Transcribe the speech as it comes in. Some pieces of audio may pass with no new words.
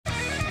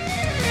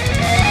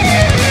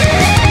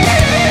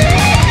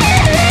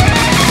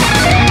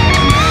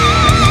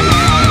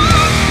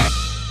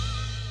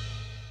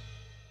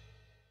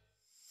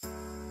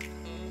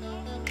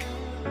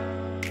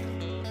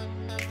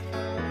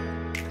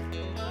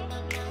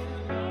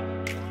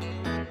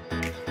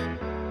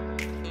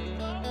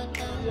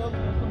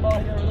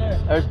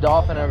There's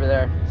dolphin over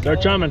there.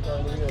 Start chumming.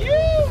 Start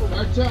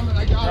chumming,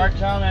 I got Start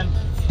chumming.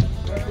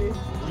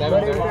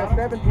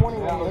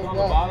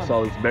 720.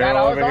 Saw this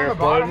barrel over here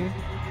floating.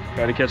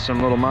 Try to catch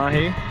some little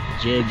mahi.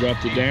 Jared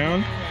dropped it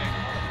down.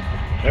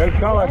 There's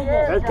color.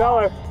 There's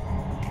color.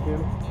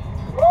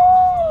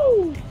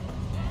 Woo!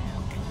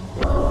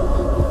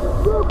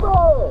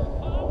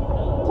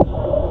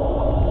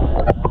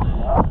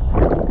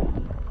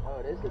 Oh,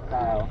 it is a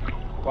tile.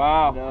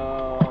 Wow.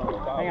 No.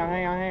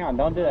 Hang on.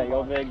 Don't do that.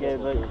 You'll get it.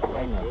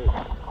 Hang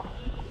on.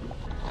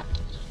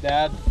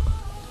 Dad.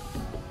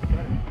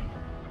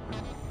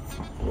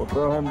 We'll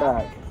throw him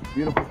back.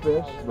 Beautiful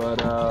fish,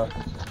 but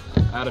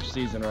out of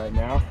season right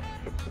now.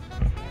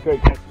 Good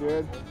catch,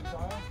 Jared.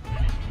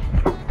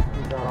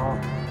 He's not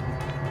on.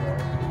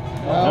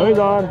 No, he's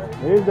on.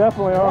 He's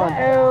definitely on.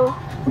 I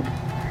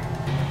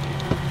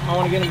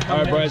want to get him. All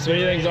right, Bryce, what do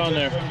you think's on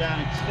there? I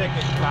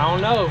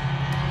don't know,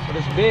 but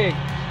it's big.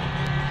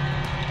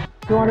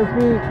 200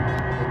 feet.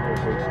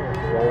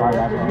 We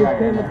just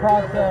came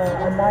across a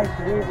nice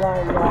weed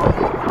line,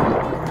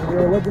 y'all. We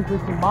were looking for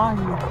some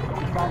mahi.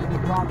 Decided to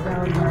drop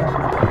down the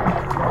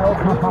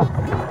LP.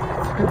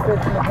 Two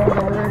fish in the boat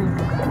already.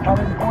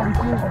 140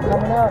 feet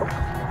coming up.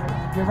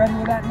 Get ready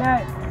with that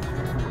net.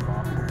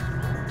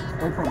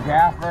 It's a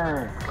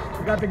gaffer.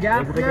 You got the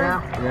gaff? Is it the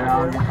gaff?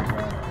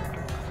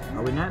 Yeah.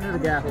 Are we netting or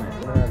the gaffing?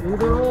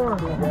 Either or.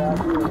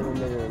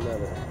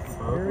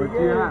 Where's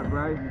you at,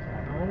 Bryce? I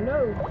don't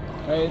know.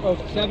 Hey,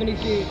 70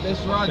 feet. This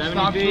rod 70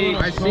 stops feet.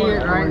 I see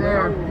it right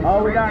there.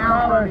 Oh, we got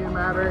color.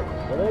 Maverick.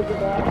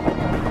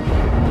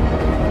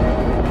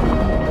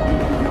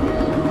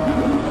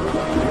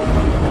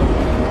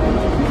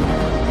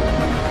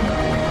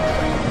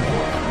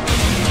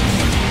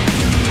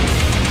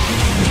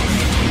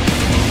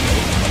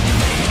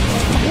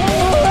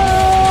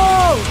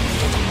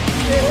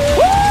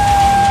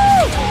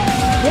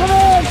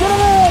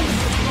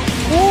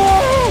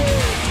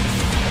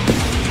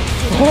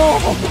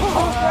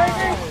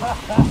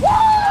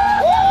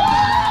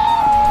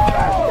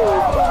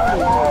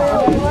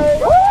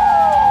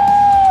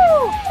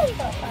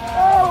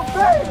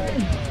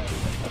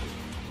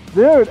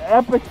 Dude,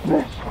 epic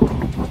fish.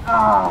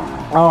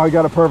 Oh, I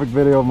got a perfect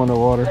video of him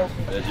underwater.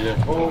 Did you?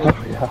 Oh,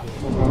 yeah.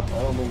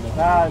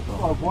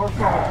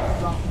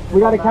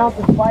 We gotta count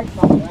the spikes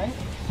on, right?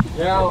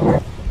 Yeah.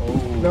 We're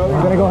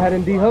gonna go ahead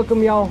and dehook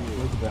them, y'all.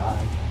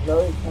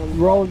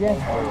 Roll again.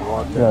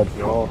 Good.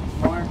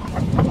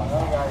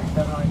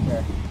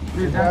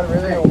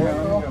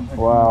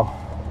 Wow.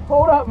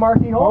 Hold up,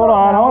 Marky. Hold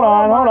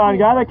on.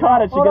 Guy that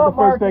caught it should get the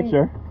first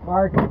picture.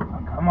 Marky.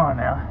 Come on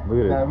now.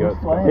 Look at this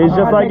goat. He's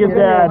just like his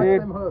dad.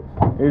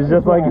 He's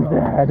just like his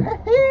dad.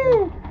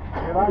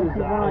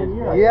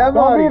 Yeah,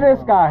 Don't be this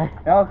guy.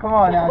 Oh, come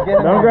on now.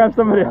 Get Don't grab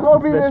somebody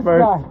else's fish this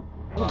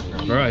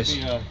first. Bryce,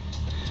 let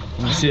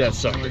me see that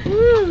sucker.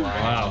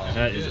 Wow,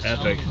 that is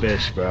epic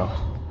fish, bro.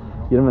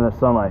 Get him in the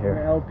sunlight here.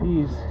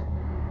 LPs.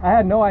 I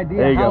had no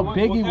idea how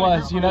big he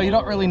was. You know, you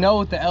don't really know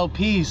with the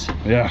LPs.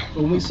 Yeah.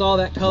 When we saw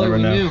that color, Never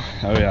we know. knew.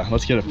 Oh yeah,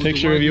 let's get a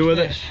picture of you with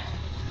it.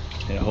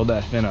 Yeah, hold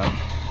that fin up.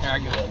 There I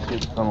go. Let's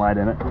get the sunlight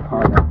in it.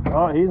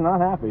 Oh, he's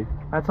not happy.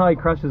 That's how he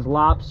crushes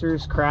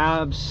lobsters,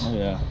 crabs. Oh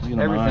yeah, look at them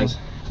Everything. eyes.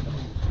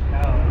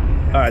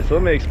 All right, so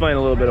let me explain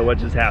a little bit of what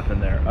just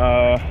happened there.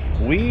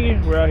 We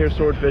were out here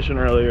sword fishing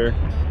earlier,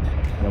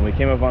 and then we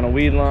came up on a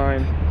weed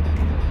line,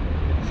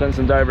 sent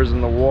some divers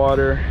in the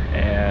water,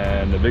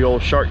 and a big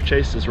old shark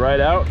chased us right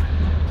out.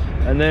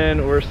 And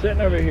then we're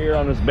sitting over here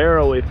on this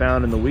barrel we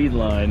found in the weed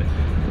line,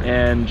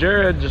 and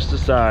Jared just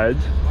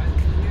decides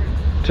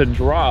to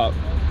drop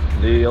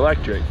the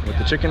electric with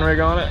the chicken rig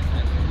on it,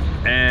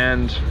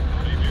 and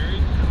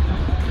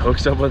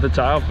hooks up with a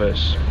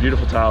tilefish.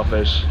 Beautiful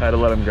tilefish. Had to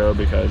let him go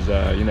because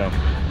you know,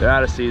 they're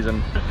out of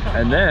season.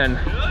 And then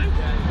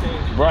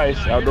Bryce,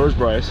 Outdoors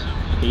Bryce,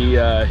 he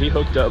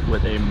hooked up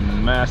with a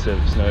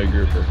massive snowy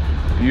grouper.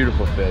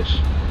 Beautiful fish.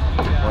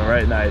 Went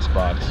right in the ice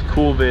box.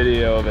 Cool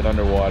video of it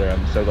underwater.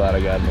 I'm so glad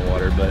I got in the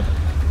water. But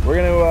we're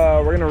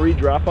gonna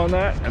re-drop on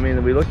that. I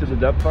mean, we looked at the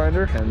depth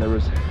finder and there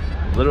was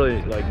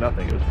literally like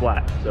nothing. It was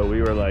flat. So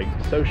we were like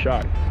so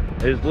shocked.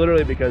 It was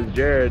literally because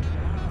Jared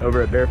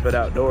over at Barefoot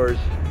Outdoors,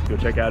 go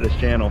check out his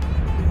channel,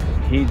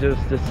 he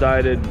just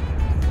decided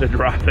to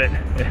drop it.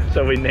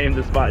 So we named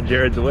the spot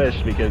Jared's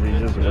Wish because he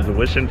just was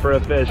wishing for a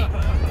fish.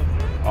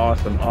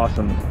 Awesome,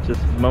 awesome.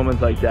 Just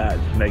moments like that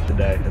just make the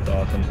day. It's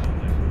awesome.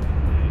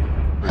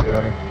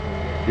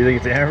 Do you think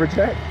it's an amber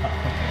check?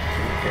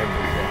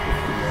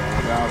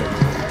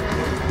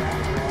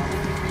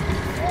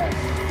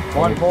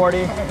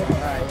 140.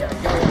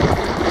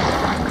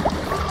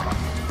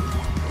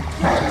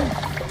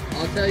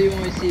 I'll tell you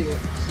when we see the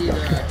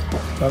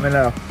Let me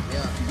know.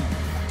 yeah.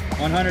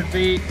 100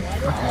 feet.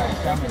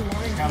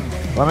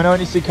 Let me know when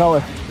you see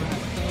color.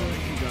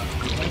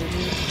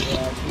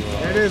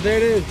 There it is, there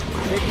it is.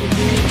 60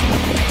 feet.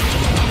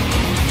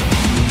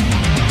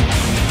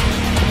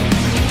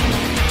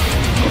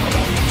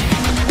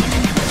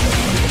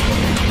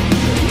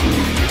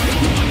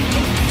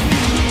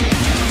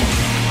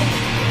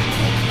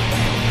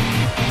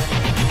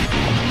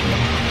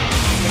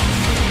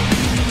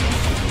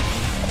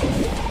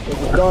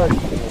 shark.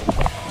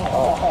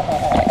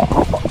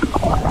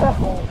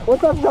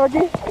 What's up,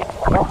 Sharky?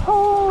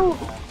 Oh.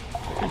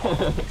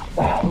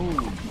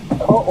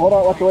 Oh, hold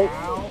on, watch the weight.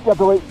 You have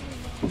to wait.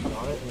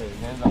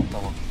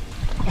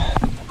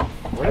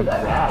 What is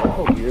that? That's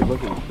a weird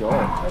looking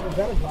shark.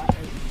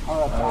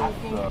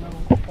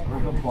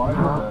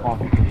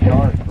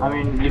 I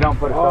mean, you don't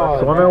put a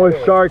shark. Swimming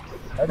with sharks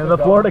in the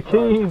Florida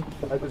Keys.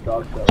 That's a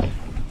dog show.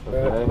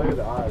 Look at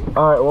the eyes.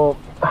 Alright, well.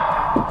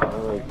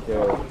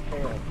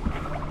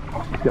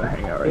 He's gonna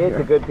hang out right It's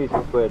here. a good piece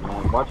of squid,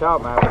 man. Watch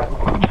out, Maverick.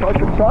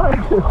 Fucking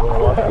trying to.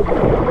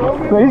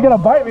 So he's gonna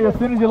bite me as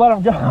soon as you let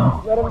him go.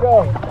 Let him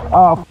go.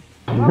 Oh,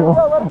 you.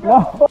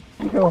 No,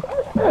 you.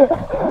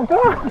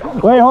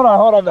 Wait, hold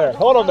on there.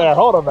 Hold on there.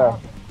 Hold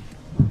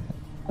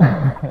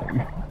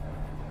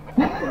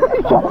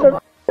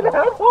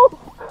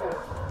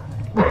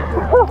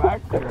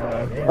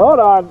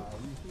on.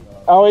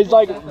 Oh, he's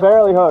like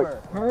barely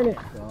hooked. Turn it.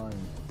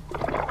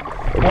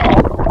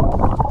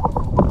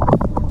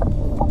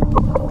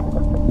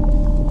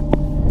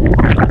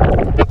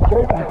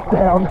 Straight back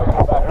down.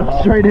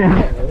 Straight in.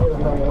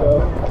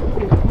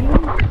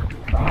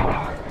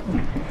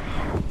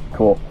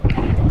 Cool.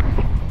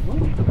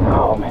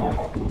 Oh man.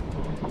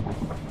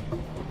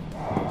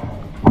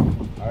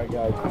 Alright,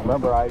 guys.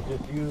 Remember, I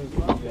just used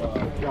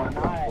the jump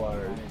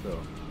pliers, so.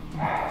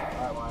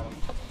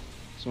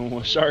 Swimming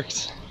with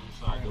sharks.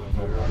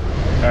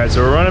 Alright,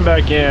 so we're running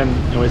back in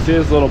and we see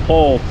this little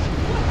pole.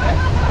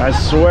 I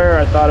swear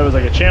I thought it was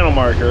like a channel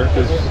marker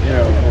because, you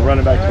know, we're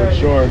running back towards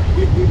shore.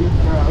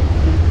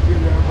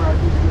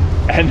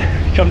 And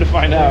come to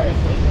find out,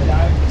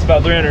 it's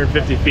about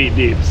 350 feet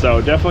deep,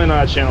 so definitely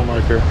not a channel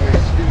marker.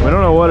 We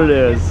don't know what it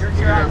is.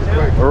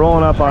 We're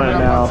rolling up on it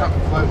now.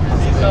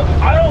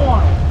 I don't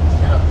want it.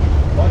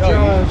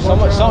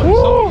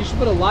 You should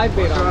put a live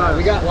bait on that.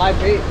 We got live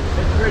bait.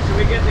 Should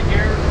we get the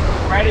gear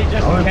ready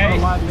just in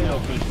case?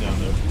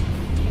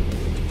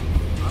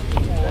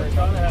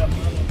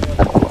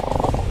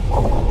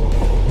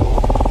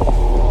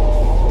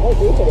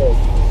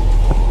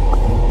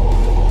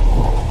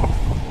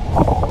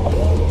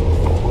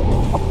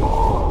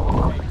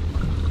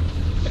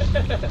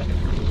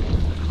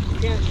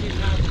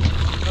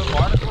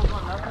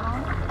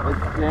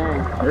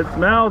 It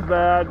smells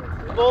bad.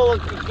 Full of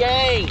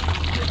gang.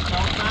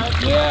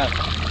 Yeah.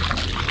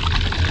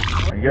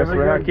 I guess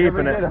we're not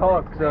keeping it.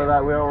 Hook so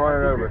that we don't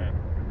run it over.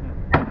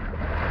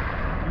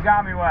 You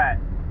got me wet.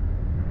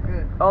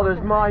 Oh,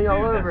 there's money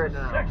all over it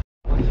now.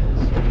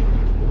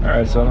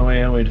 Alright, so on the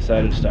way in we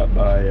decided to stop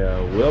by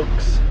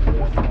Wilkes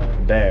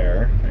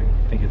Bear.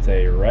 I think it's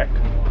a wreck.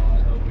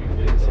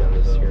 You can see on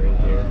this screen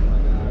here.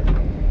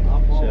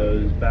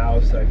 Shows bow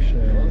section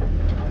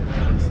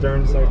and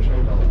stern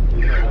section.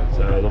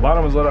 So the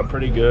bottom was lit up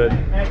pretty good.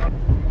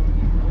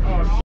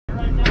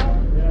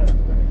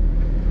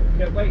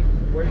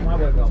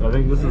 So I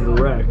think this is the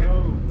wreck.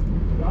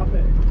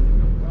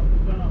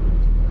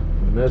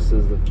 And this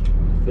is the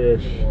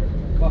fish.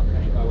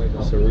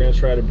 So we're going to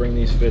try to bring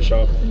these fish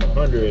up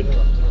 100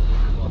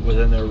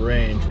 within their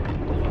range.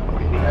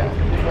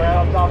 Right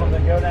on top of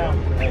it, go down.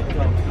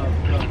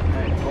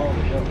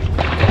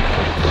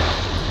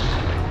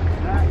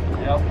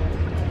 Yep.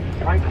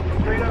 Right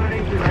straight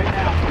underneath you right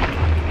now.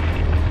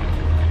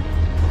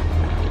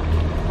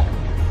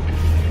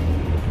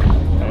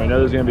 And we know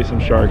there's going to be some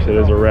sharks. It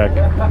is a wreck.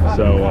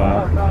 So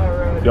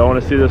if y'all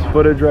want to see this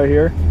footage right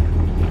here,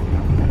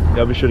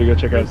 y'all be sure to go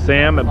check out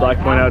Sam at Black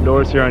Point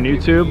Outdoors here on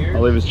YouTube.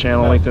 I'll leave his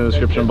channel linked in the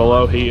description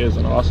below. He is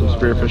an awesome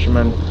spear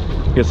fisherman.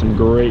 He gets some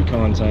great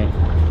content.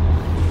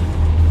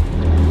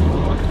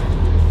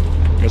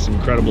 Got some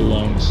incredible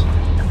lungs.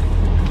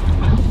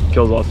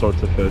 Kills all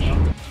sorts of fish.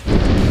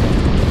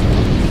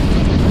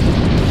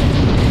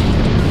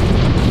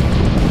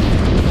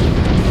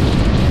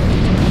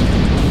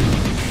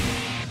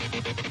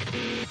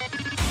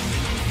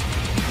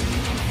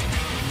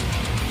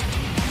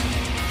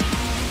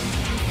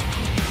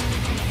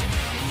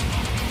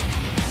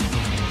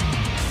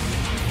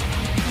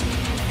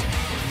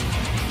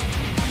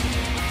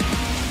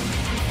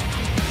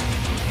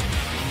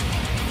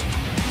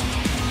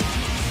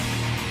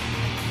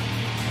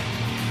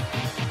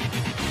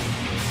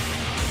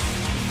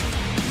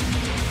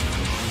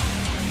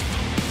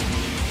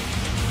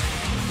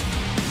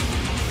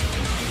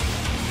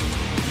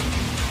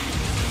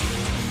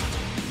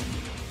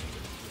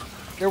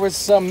 There was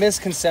some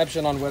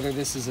misconception on whether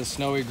this is a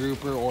snowy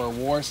grouper or a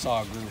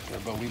Warsaw grouper,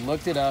 but we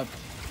looked it up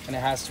and it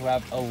has to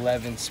have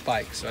 11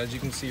 spikes. So as you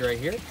can see right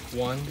here,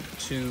 1,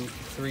 2,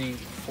 3,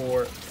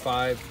 4,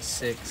 5,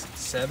 6,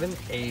 7,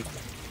 8,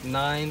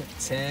 9,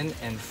 10,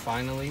 and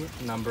finally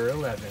number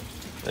 11.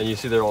 And you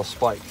see they're all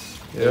spikes.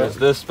 Yeah. There's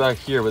this back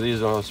here, but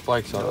these don't have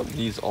spikes on them.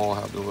 These all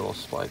have the little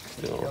spikes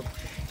still. Yep.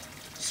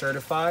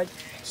 Certified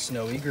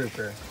snowy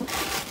grouper.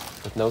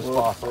 With no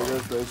spots.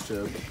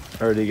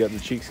 Already got the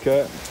cheeks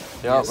cut.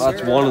 Yeah, Yes, that's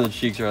sir. one of the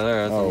cheeks right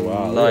there. That's Oh,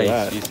 wow, a look at nice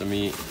that. piece of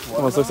meat.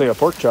 Almost looks like a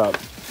pork chop.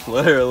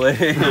 Literally.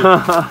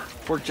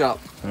 Pork chop.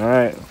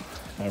 Alright.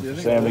 Time for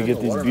Sam to get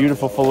these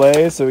beautiful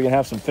fillets so we can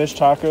have some fish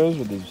tacos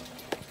with these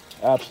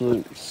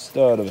Absolute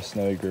stud of a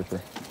snowy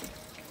grouper.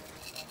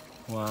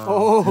 Wow.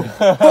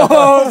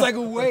 Oh, it's like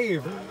a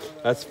wave.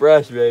 That's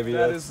fresh, baby.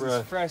 That That's is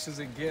as fresh as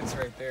it gets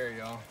right there,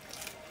 y'all.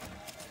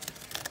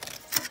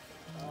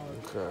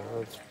 Okay,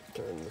 let's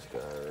turn this guy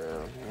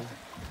around here.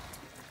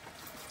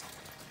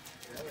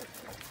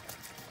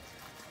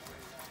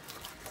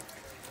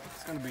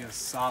 It's gonna be a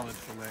solid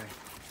fillet.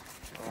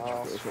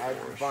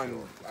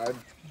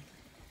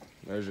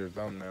 There's your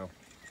thumbnail.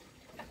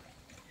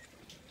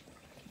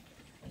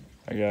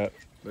 I got.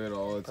 Look at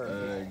all its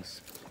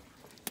eggs.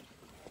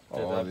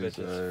 Dude, All that these bitch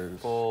is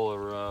eggs. full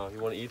of, you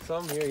want to eat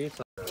some? Here, eat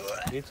some.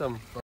 Eat some.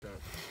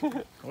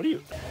 What are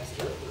you?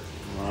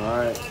 All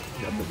right,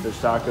 got the fish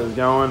tacos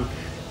going.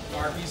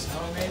 Arby's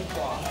homemade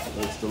guac.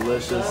 Looks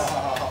delicious.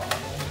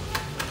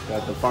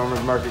 Got the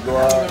farmer's market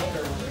guac,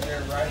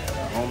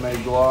 homemade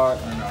guac.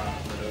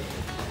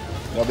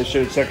 Y'all be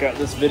sure to check out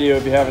this video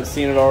if you haven't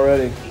seen it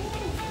already.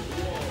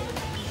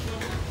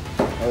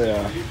 Oh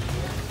yeah.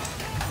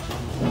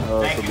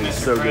 Oh, this will be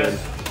so good.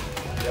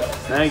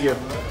 Thank you.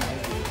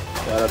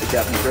 Shout out to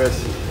Captain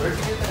Chris.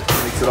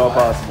 Makes it all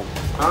possible.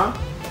 Huh?